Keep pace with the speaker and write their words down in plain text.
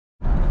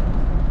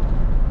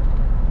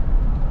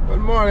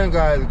morning,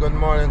 guys. Good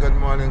morning, good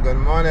morning, good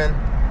morning.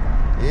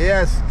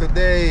 Yes,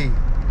 today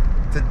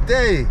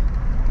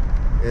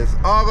is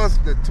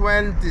August the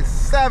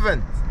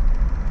 27th.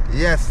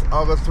 Yes,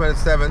 August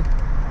 27th.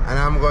 And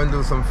I'm going to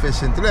do some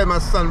fishing. Today my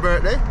son's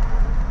birthday.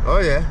 Oh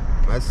yeah,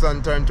 my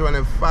son turned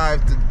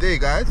 25 today,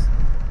 guys.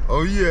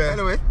 Oh yeah.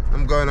 Anyway,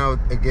 I'm going out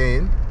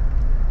again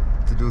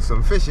to do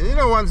some fishing. You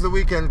know, once the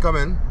weekend come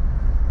in,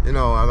 you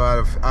know, I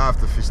have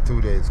to fish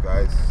 2 days,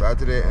 guys.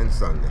 Saturday and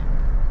Sunday.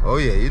 Oh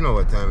yeah, you know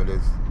what time it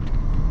is.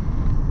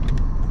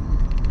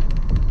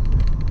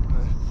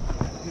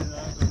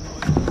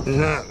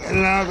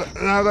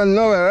 Not going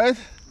nowhere, right?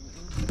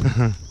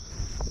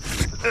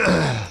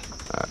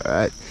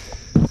 Alright.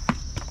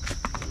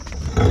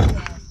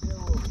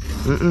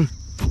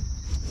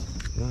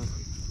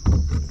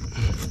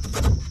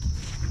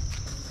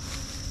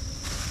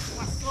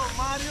 What's up,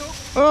 Mario?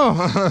 Oh!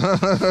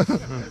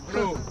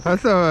 Bro.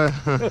 What's up, man?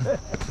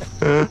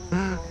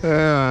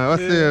 Yeah,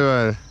 what's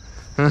the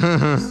man?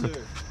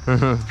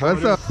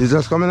 What's up? You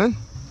just coming in?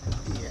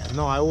 Yeah.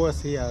 No, I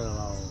was here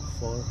around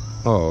 4.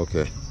 Oh,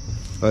 okay.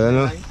 Well, I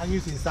know. I'm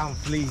using some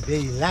flea.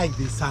 They like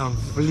the sound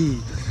flea.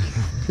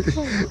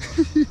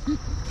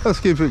 Let's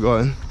keep it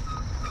going.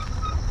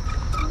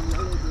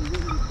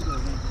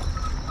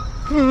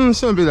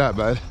 Shouldn't be that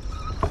bad.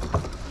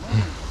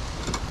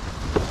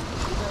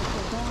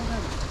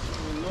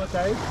 No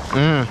time.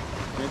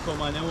 They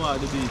come and they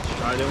walk the beach,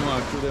 or they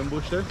walk through them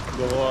bush there,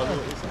 go walk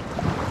out this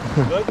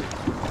side. Good?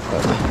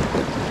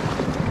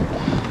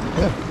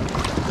 Yeah.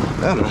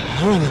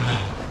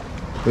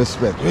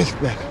 Respect.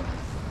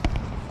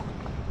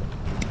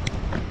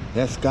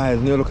 Yes, guys,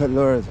 new look at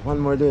lures. One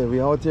more day. We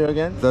out here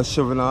again. Just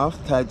shoving off.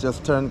 Tide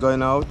just turned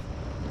going out.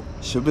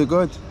 Should be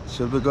good.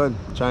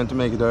 Trying to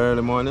make it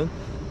early morning.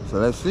 So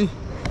let's see.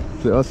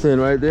 See us staying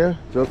right there,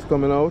 just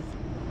coming out.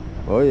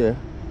 Oh yeah.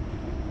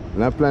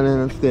 Not planning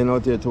on staying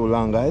out here too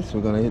long, guys. We're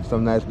gonna hit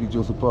some nice big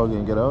juicy porgy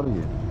and get out of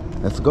here.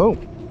 Let's go.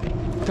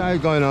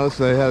 Tide going out,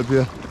 so I help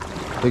you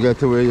to get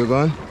to where you're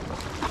going.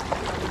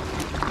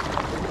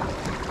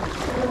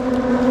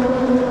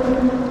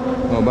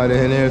 Nobody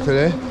in here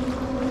today.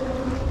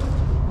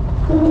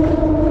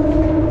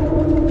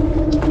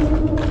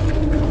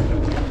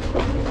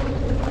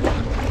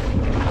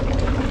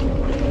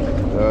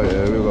 Oh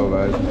yeah, here we go,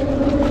 guys.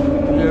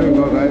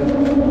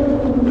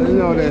 You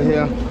know they're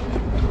here.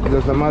 It's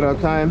just a matter of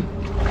time.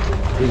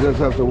 You just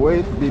have to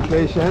wait, be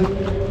patient,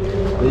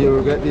 and you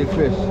will get these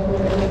fish.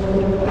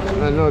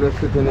 I know they're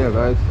sitting here,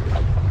 guys.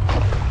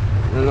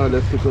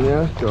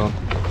 So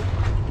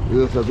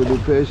you just have to be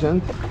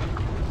patient.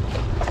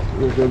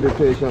 You have to be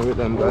patient with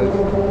them, guys.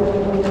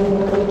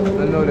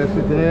 I know they're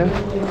sitting here.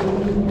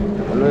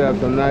 I know you have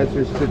some nice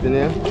fish sitting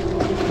here.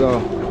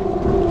 So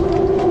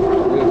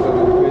you just have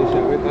to be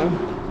patient with them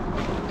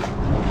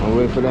and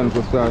wait for them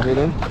to start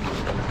hitting.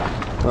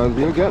 Because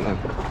you get them.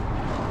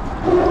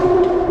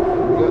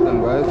 You get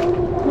them, guys.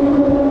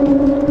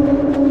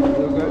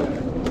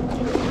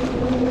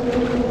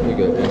 You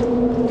get them.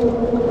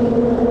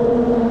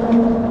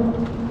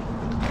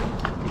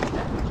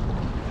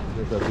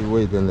 Just have to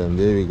wait on them.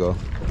 There we go.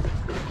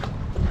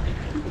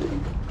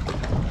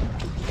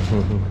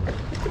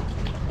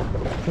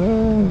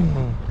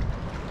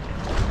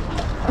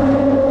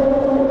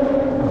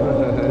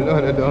 No,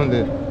 they don't.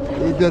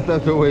 You just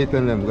have to wait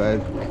on them,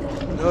 guys.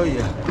 Oh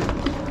yeah.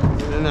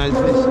 They're nice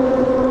fish.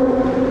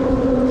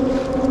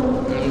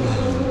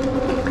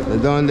 They're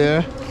down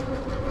there.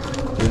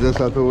 You just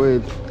have to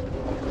wait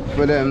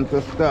for them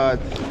to start.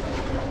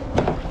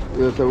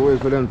 You have to wait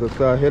for them to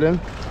start hitting.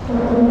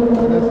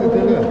 They're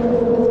sitting there.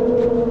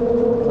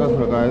 Trust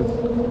me, guys.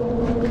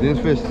 These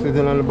fish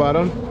sitting on the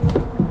bottom.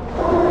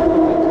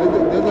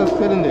 They're just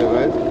sitting there,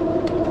 guys.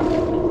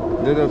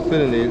 They're just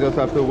sitting there. You just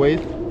have to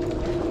wait.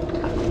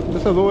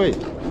 Just have to wait.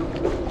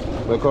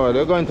 Because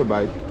they're going to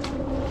bite.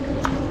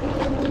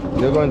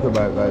 They're going to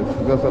bite, guys.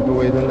 You just have to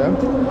wait on them.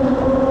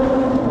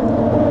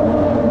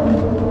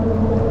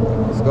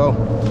 Let's go.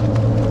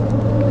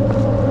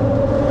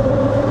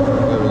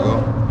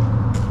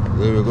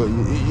 There we go.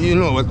 You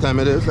know what time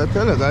it is. I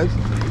tell you, guys.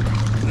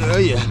 Oh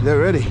yeah, they're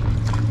ready.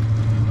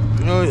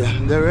 Oh yeah,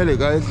 they're ready,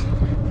 guys.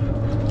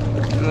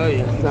 Oh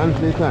yeah, time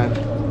free time.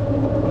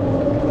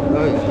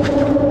 Oh yeah.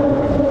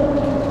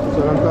 That's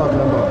what I'm talking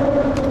about.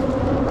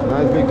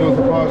 Nice big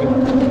juicy porgy.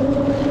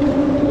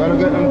 You gotta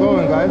get them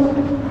going, guys.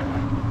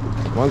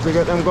 Once you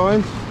get them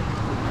going,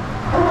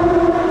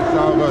 it's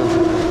all good.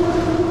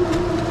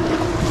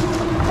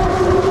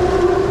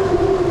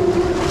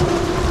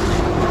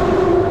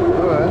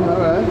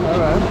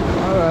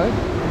 Alright.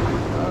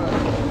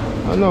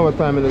 I know what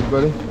time it is,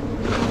 buddy.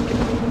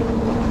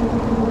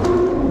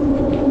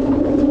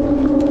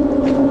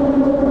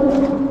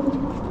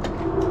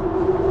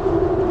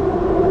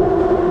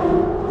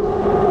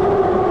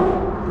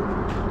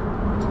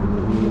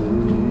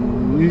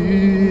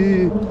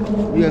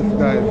 Yes,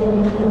 guys.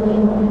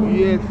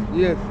 Yes.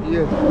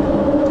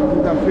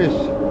 It's a fish.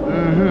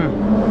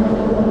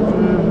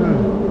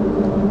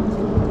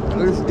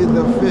 This is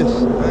a fish.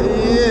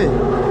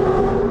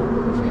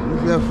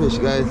 This is a fish,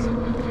 guys.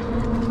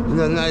 It's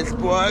a nice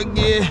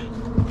porgy.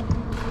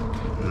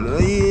 Oh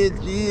yeah,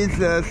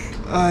 Jesus.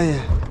 Oh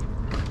yeah.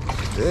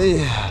 Oh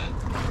yeah.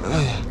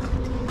 Oh yeah.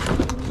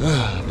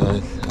 Oh,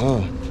 guys.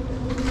 Oh.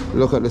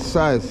 Look at the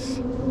size.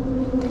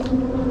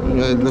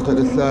 Guys, look at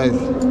the size.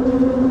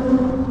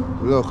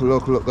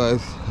 Look,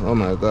 guys. Oh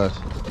my gosh.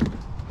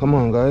 Come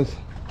on, guys.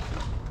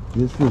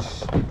 This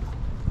fish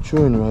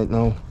chewing right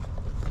now.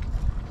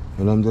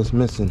 And I'm just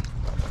missing.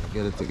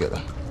 Get it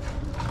together.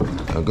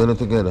 I'll get it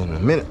together in a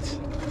minute.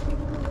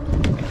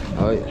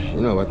 Oh yeah, you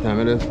know what time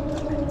it is.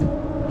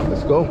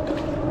 Let's go.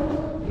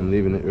 I'm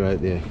leaving it right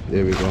there.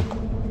 There we go.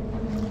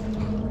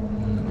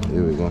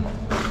 There we go. I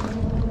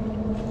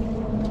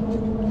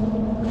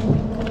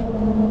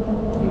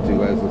want you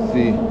guys to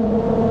see.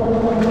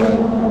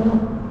 Right.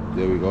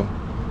 There we go.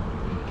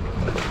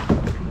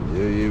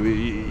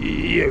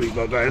 Here we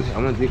go, guys.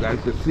 I want you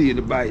guys to see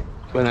the bite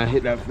when I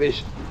hit that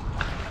fish.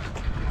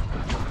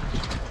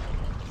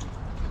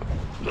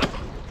 I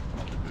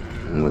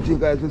want you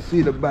guys to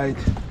see the bite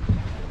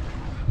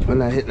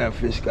when I hit that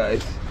fish,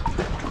 guys.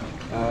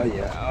 Oh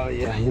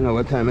yeah, you know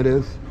what time it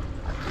is?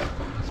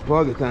 It's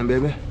porgy time,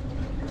 baby.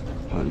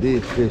 And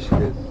these fish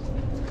is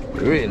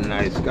really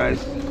nice,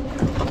 guys.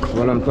 That's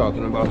what I'm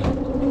talking about.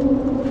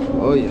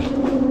 Oh yeah.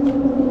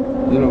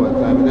 You know what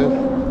time it is?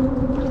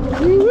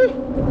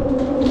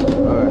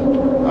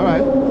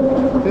 Alright.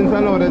 Since I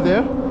know they're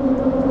there,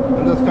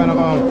 I'm just kind of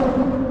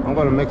I'm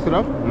gonna mix it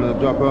up. I'm gonna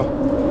drop a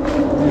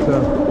piece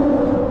of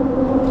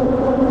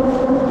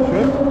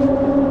shrimp.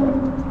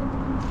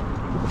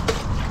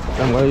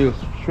 I'm going to use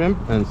shrimp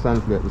and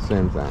sunfish at the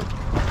same time.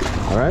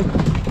 Alright?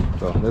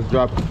 So let's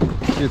drop a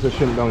piece of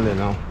shrimp down there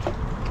now.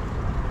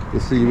 You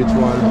see which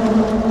one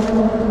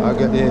I'll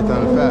get the hit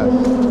on fast.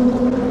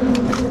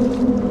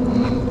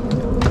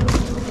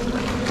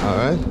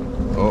 Alright?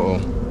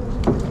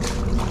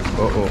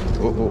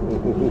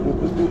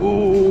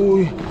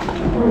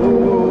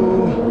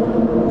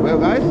 Well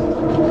guys,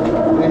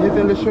 they're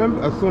hitting the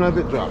shrimp as soon as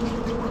it drops.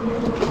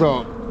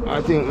 So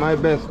I think my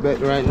best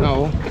bet right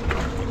now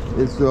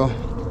is to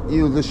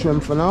use the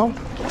shrimp for now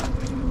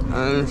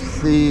and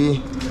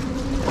see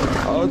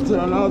how it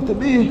turn out to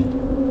be.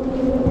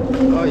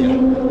 Oh yeah,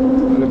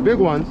 and the big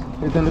ones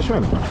hitting the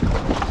shrimp,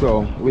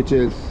 so which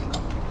is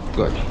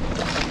good.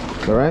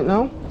 So right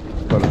now,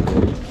 hold on,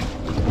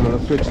 I'm gonna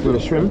switch to the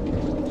shrimp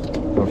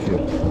for a few.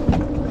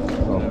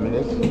 So let me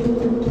this.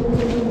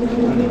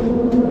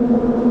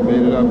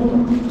 Made it up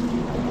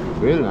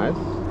real nice.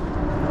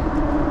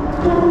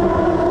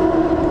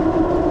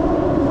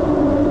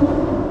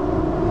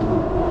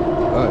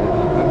 Oh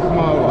yeah, that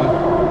small one.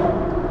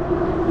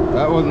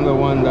 That wasn't the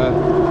one that.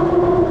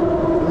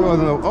 It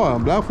wasn't the, oh,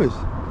 blackfish.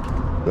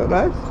 That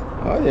guys?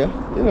 Oh yeah,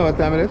 you know what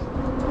time it is.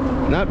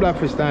 Not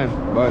blackfish time,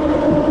 but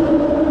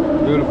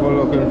beautiful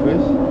looking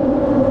fish.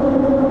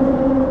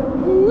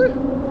 Ooh-wee.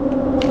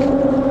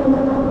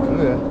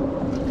 Oh yeah.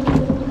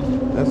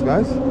 That's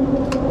guys.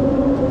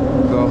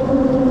 So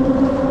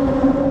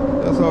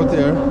that's out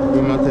there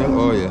doing my thing.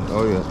 Oh yeah,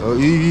 oh yeah, oh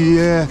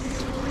yeah.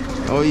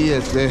 Oh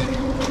yes, they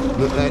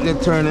look like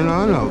they're turning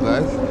on now,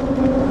 guys.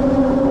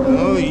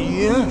 Oh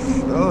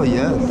yes, oh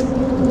yes.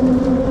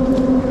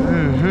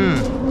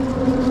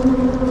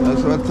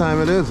 That's what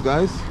time it is,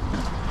 guys.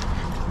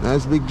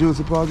 Nice big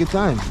juicy porgy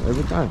time,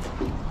 every time.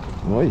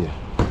 Oh yeah.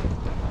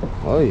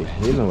 Oh yeah,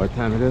 you know what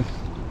time it is.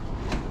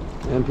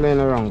 Ain't playing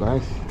around,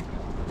 guys.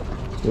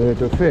 Ready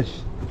to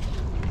fish.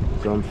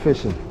 So I'm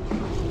fishing.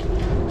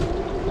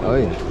 Oh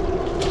yeah.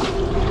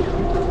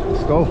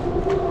 Let's go.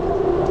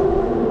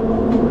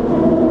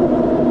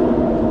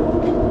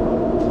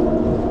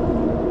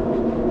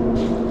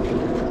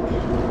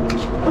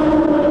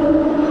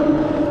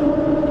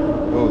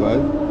 Oh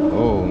guys.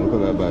 Oh, look at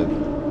that bite.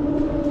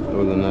 That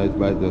was a nice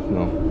bite just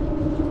now.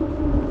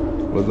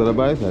 Was that a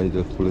bite? I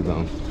just pull it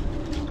down.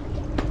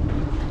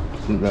 I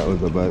think that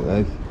was a bite,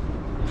 guys.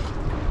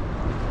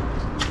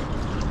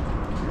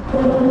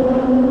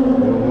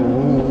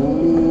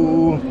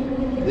 Oh,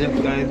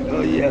 yes, guys.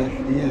 Oh, yes,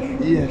 yes,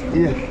 yes,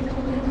 yes.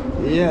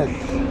 Yes,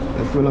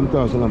 that's what I'm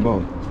talking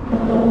about.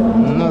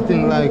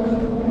 Nothing like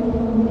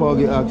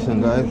porgy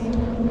action, guys.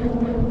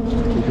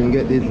 You can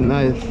get these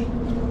nice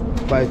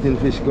fighting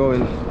fish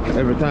going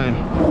every time.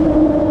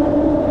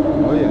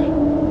 Oh, yeah.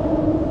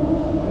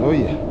 Oh,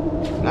 yeah.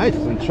 Nice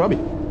and chubby.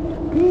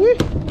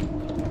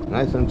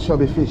 Nice and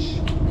chubby fish.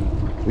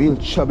 Real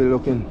chubby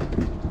looking.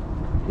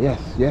 Yes,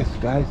 yes,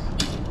 guys.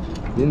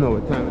 You know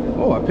what time it is.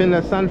 Oh, I pinned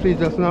that sunfish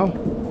just now.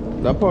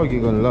 That porgy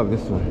gonna love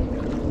this one.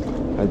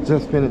 I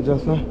just pinned it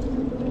just now.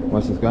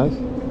 Watch this, guys.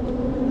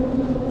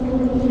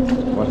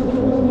 Watch this,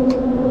 watch this.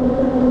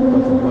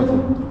 Watch this, watch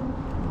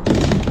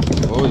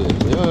this. Oh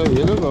yeah, yeah,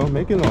 here we go,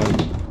 making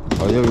noise.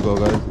 Oh, here we go,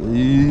 guys.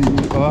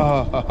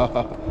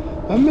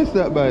 Oh, I missed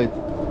that bite.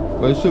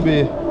 But it should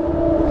be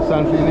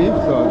sunfish leaf,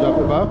 so I'll drop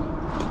it back.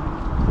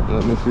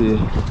 Let me see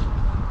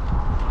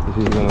if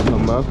he's gonna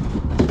come back.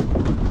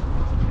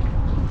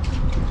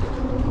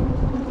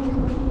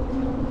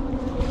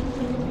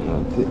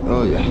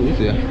 Oh yeah, he's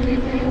here.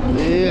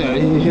 Yeah,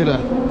 you hear that?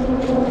 I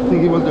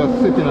think he was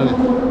just sitting on it.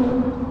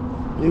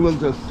 He was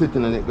just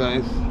sitting on it,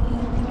 guys.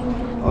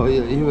 Oh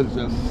yeah, he was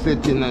just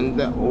sitting on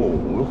that. Oh,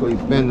 look how he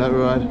bend that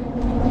rod.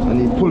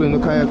 And he pulling the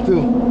kayak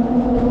too.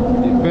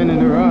 He's bending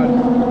the rod.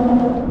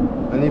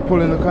 And he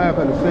pulling the kayak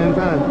at the same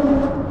time.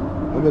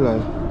 I'll be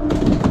like,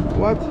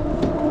 what?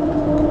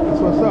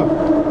 That's what's up.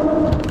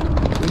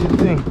 What do you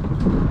think?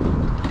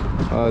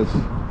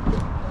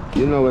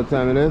 You know what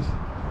time it is.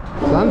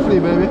 Sun flea,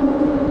 baby.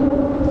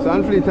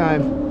 Sun flea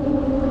time.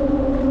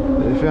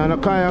 If you're on a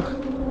kayak,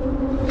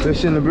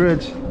 fishing the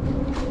bridge,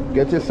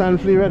 get your sun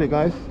flea ready,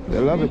 guys. They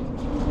love it.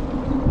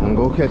 And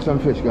go catch some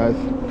fish, guys.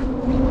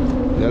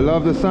 They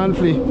love the sun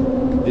flea.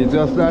 It's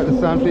just like the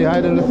sun flea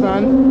hide in the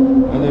sun,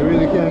 and they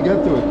really can't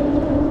get to it.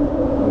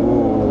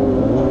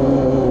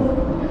 Ooh.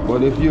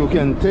 But if you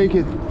can take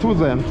it to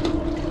them,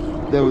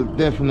 they will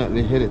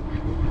definitely hit it.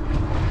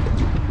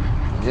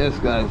 Yes,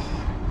 guys.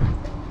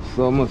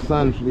 So much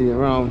sun flea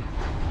around.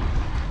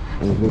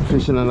 And if you're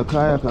fishing on the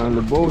kayak or on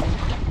the boat,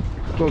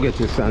 go get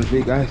your sun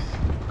flea, guys.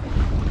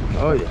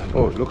 Oh yeah.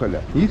 Oh, look at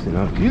that. Easy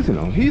now. Easy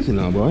now. Easy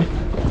now, boy.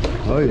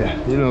 Oh yeah.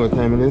 You know what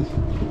time it is.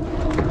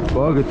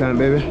 Porgy time,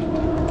 baby.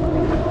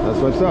 That's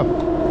what's up.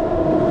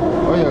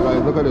 Oh yeah,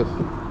 guys. Look at this.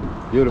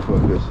 Beautiful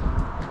fish.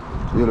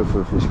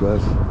 Beautiful fish,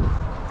 guys.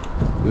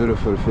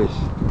 Beautiful fish.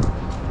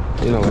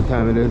 You know what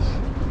time it is.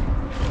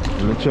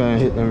 Let me try and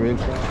hit them real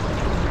fast.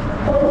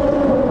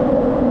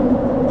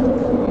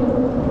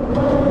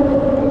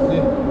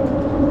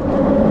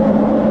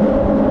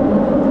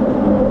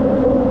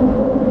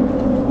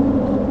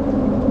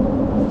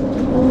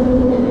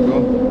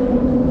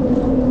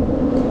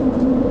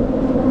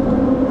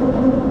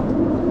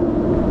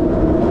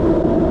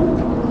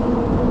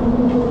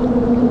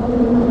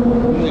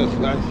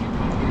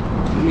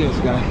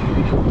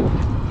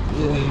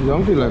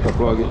 Don't feel like a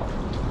porgy.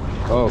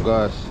 Oh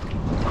gosh.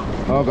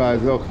 Oh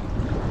guys, look.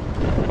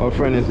 Our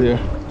friend is here.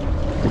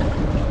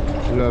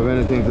 You don't have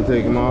anything to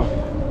take him off.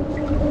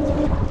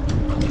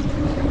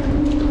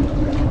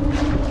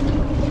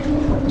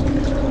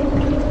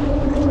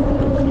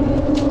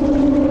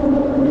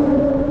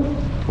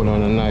 Put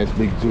on a nice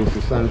big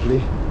juicy sun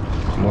flea.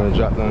 I'm gonna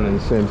drop down in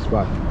the same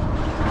spot.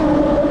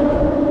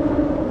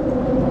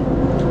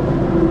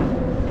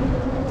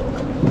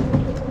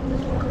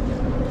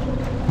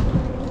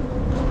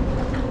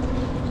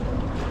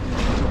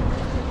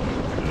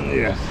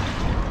 Yes,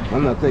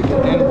 I'm not taking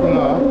anything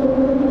off.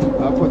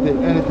 I'm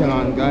putting anything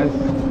on, guys.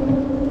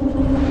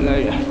 No,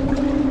 yeah.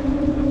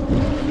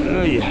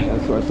 No, yeah,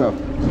 that's what's up.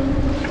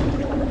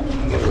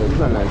 It's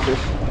a nice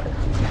fish.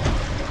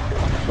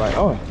 But,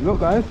 oh, look,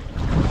 guys.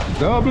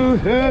 Double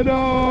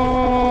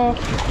header.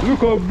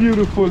 Look how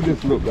beautiful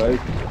this look, guys.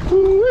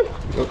 Woo-wee.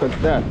 Look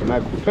at that.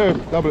 My first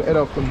double header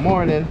of the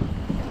morning.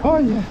 Oh,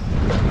 yes.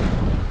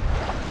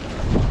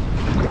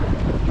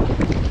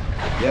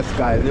 Yes,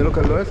 guys, you look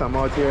at Louis. I'm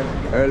out here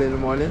early in the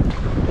morning.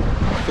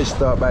 Fish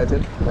start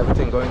biting.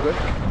 Everything going good.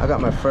 I got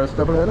my first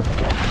double header.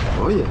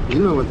 Oh yeah, you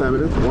know what time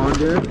it is. One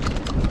there,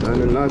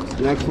 and the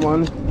next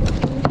one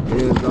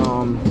is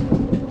down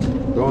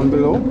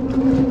below.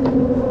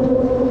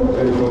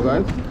 There you go,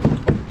 guys.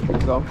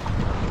 So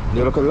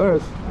you look at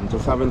Louis. I'm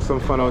just having some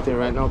fun out here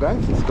right now,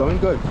 guys. It's going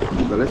good.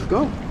 So let's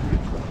go.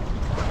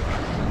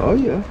 Oh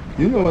yeah,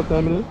 you know what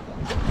time it is.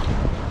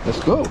 Let's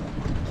go.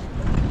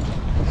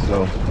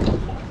 So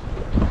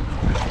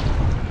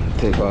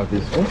take off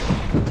this fish.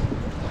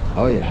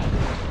 Oh yeah.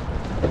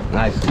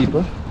 Nice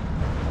keeper.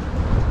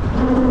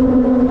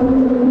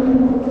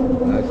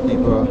 Nice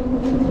keeper.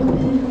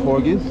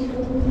 Porgies.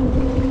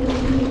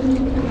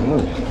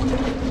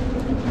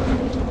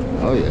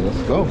 Oh yeah,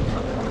 let's go.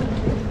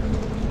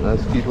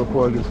 Nice keeper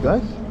porgies,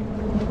 guys.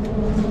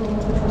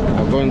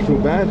 Not going too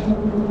bad.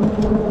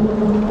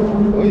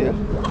 Oh yeah.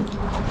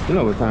 You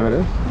know what time it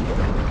is.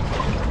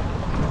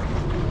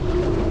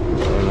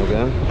 And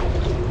again.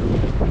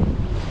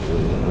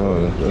 Oh,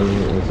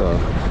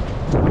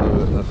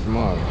 that's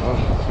small. Oh,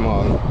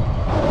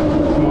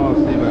 small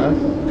sea bass.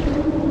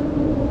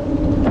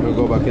 We'll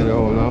go back in the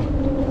hole now.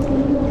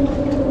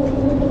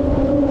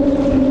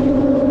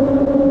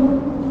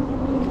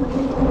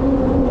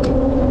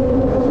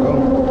 Let's go.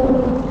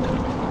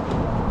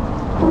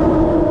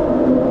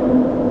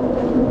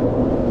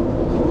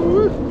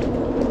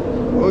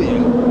 Oh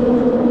yeah.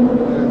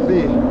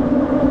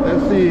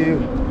 Let's see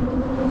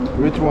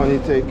which one you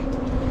take.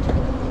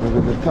 Look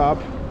at the top.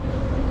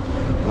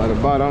 At the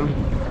bottom,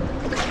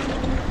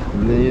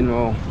 and then you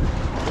know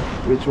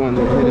which one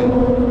they're hitting.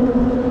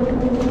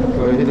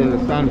 So they're hitting the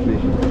sun flea.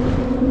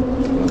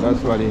 So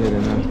that's what they're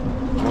hitting now.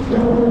 Okay. I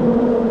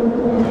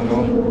don't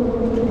know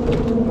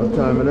what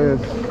time it is.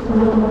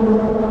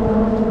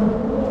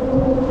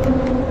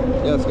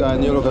 Yes, guys,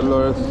 and you look at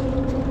Loris.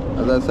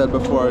 As I said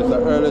before, it's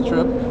an early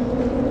trip.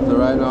 So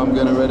right now I'm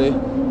getting ready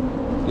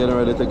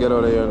to get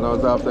out of here. Now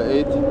it's after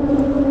 8.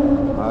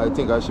 I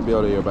think I should be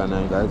out of here by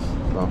 9, guys.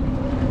 So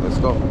let's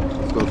go.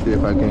 Let's go see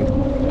if I can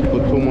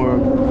put 2 more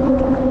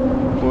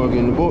porgy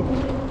in the boat.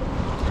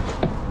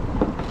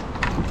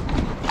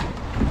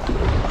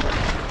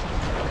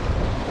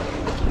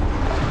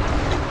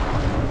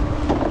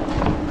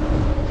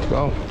 Let's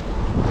go.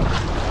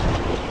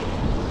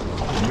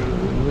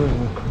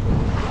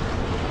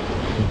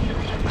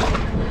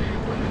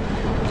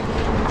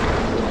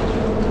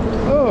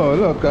 Oh,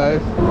 look,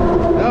 guys.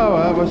 Now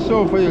I have a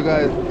show for you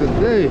guys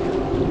today.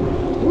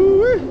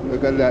 Woo-wee.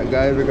 Look at that,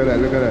 guys. Look at that.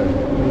 Look at that.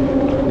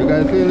 You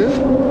guys see this?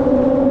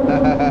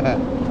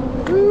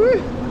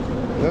 Woo-wee.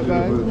 Look,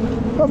 guys.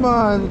 Come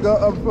on, go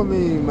up for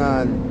me,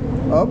 man.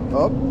 Up,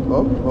 up, up,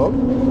 up, up,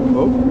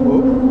 up,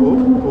 up,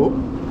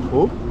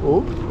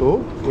 up,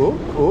 up, up,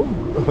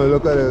 up.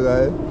 Look at it,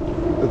 guys.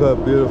 Look how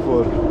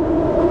beautiful.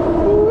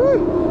 Woo-wee.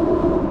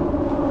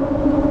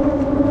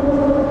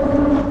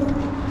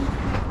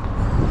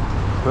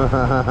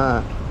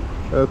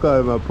 Look at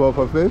him, a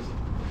puffer fish.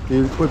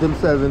 He put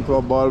himself into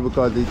a ball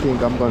because he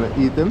think I'm gonna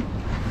eat him.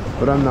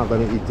 But I'm not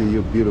gonna eat you,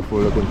 you beautiful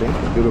looking thing.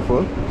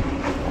 Beautiful.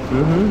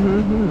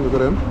 Look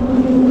at him.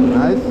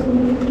 Nice.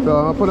 So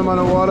I'm gonna put him on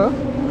the water.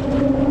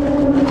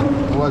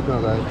 Watch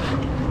now, guys.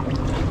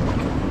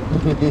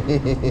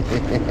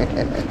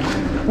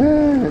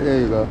 There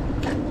you go.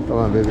 Come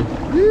on, baby.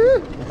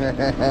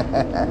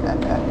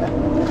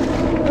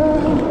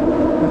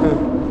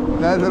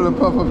 Nice little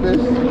puffer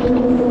fish.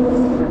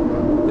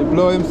 He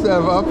blow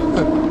himself up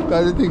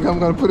because he think I'm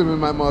gonna put him in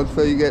my mouth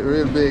so he get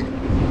real big.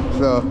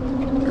 So,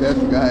 yes,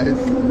 guys.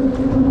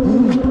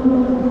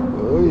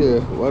 Oh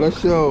yeah, what a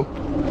show.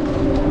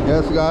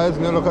 Yes, guys,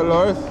 new look at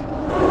lures.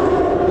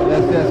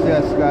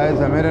 Yes, guys.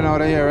 I'm heading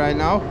out of here right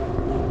now.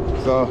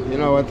 So, you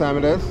know what time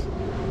it is.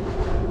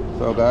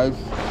 So, guys,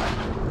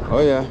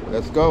 oh yeah,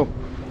 let's go.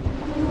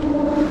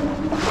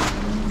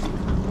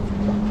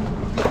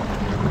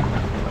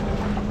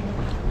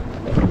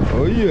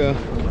 Oh yeah.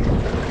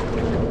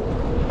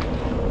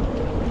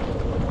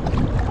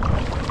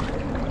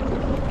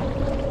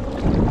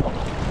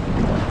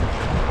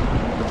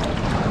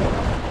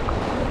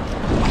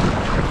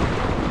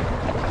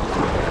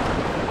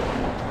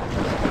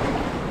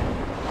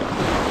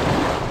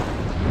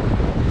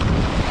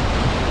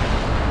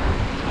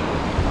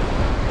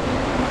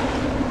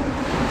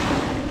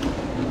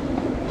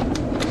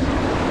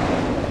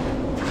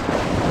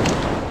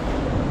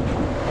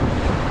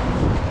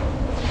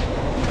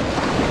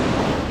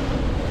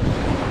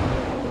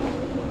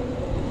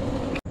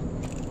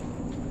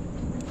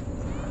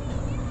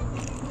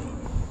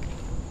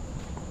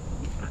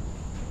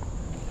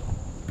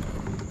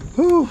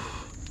 Whew.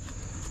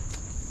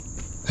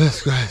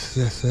 Yes, guys,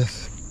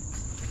 yes.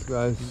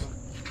 Guys,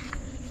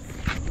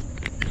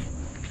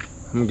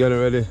 I'm getting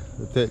ready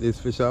to take these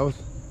fish out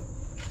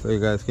so you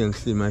guys can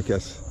see my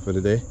catch for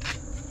the day.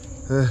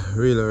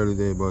 Real early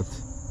day, but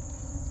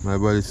my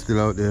buddy's still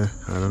out there.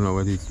 I don't know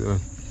what he's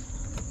doing.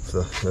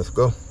 So let's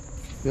go.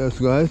 Yes,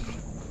 guys,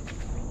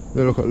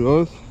 you look at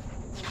those.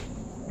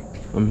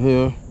 I'm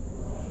here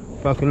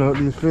packing out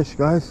these fish,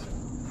 guys.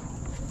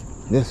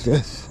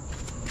 Yes.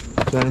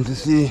 Trying to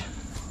see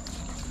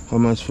how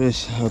much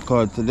fish I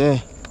caught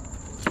today.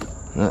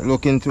 Not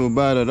looking too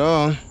bad at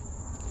all.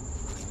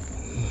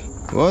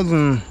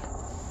 Wasn't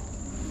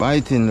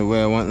biting the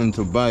way I want them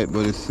to bite,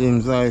 but it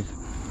seems like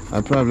I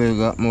probably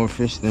got more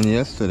fish than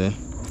yesterday.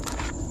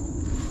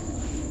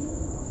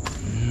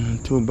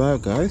 Not too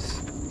bad, guys.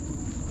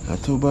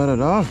 Not too bad at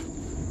all.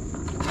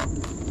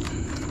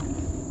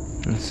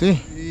 Let's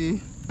see.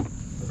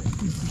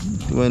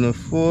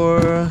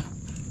 24,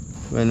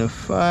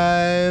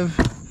 25,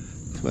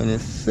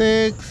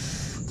 26,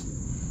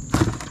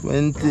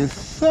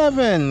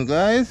 27,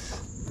 guys.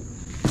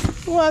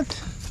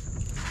 What?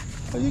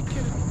 Are you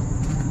kidding?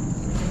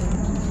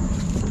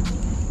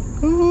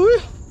 Ooh.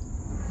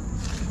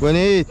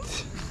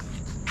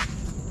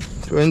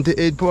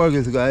 28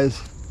 porgies,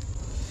 guys.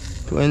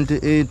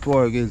 28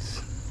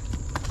 porgies.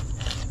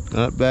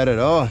 Not bad at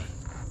all.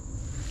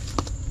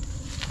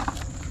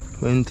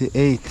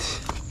 28.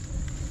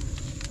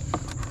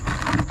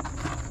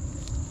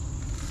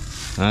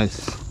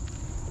 Nice.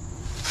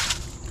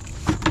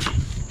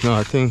 No,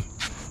 I think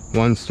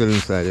one's still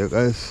inside here,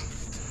 guys.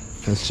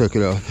 Let's check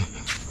it out.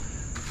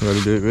 I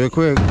gotta do it real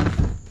quick.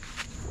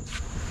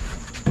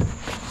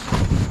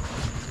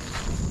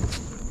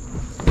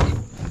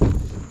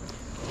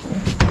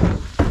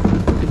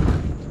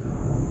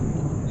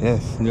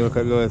 Yes, look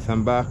at Lois,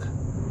 I'm back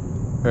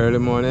early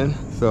morning,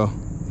 so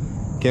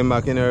came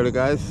back in early,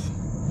 guys.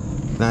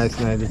 Nice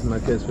night. This is my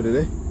catch for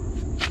today.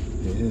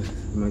 Yeah, this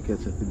is my catch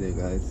for today,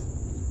 guys.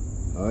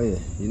 Oh yeah,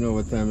 you know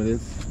what time it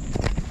is.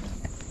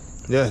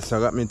 Yes, I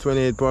got me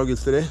 28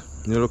 porgies today.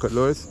 New Look at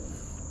Lures.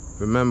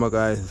 Remember,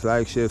 guys,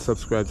 like, share,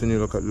 subscribe to New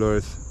Look at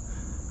Lures.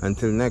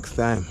 Until next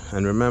time,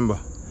 and remember,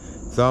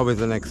 it's always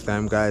the next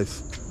time,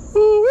 guys.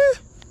 Woo-wee!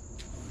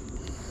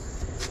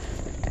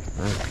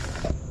 Nice.